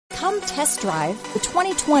Come test drive the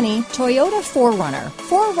 2020 Toyota 4Runner.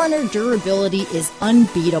 4Runner durability is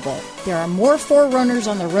unbeatable. There are more 4Runners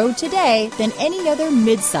on the road today than any other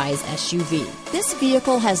midsize SUV. This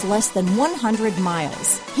vehicle has less than 100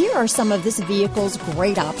 miles. Here are some of this vehicle's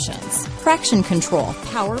great options: traction control,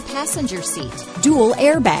 power passenger seat, dual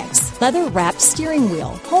airbags, leather-wrapped steering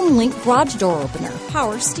wheel, HomeLink garage door opener,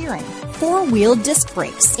 power steering, four-wheel disc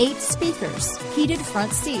brakes, 8 speakers, heated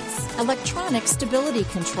front seats, electronic stability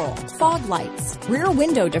control, fog lights, rear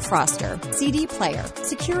window defroster, CD player,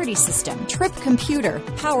 security system, trip computer,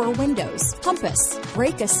 power windows, compass,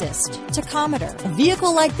 brake assist, tachometer. A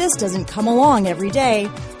vehicle like this doesn't come along every day.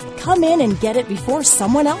 Come in and get it before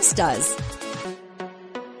someone else does.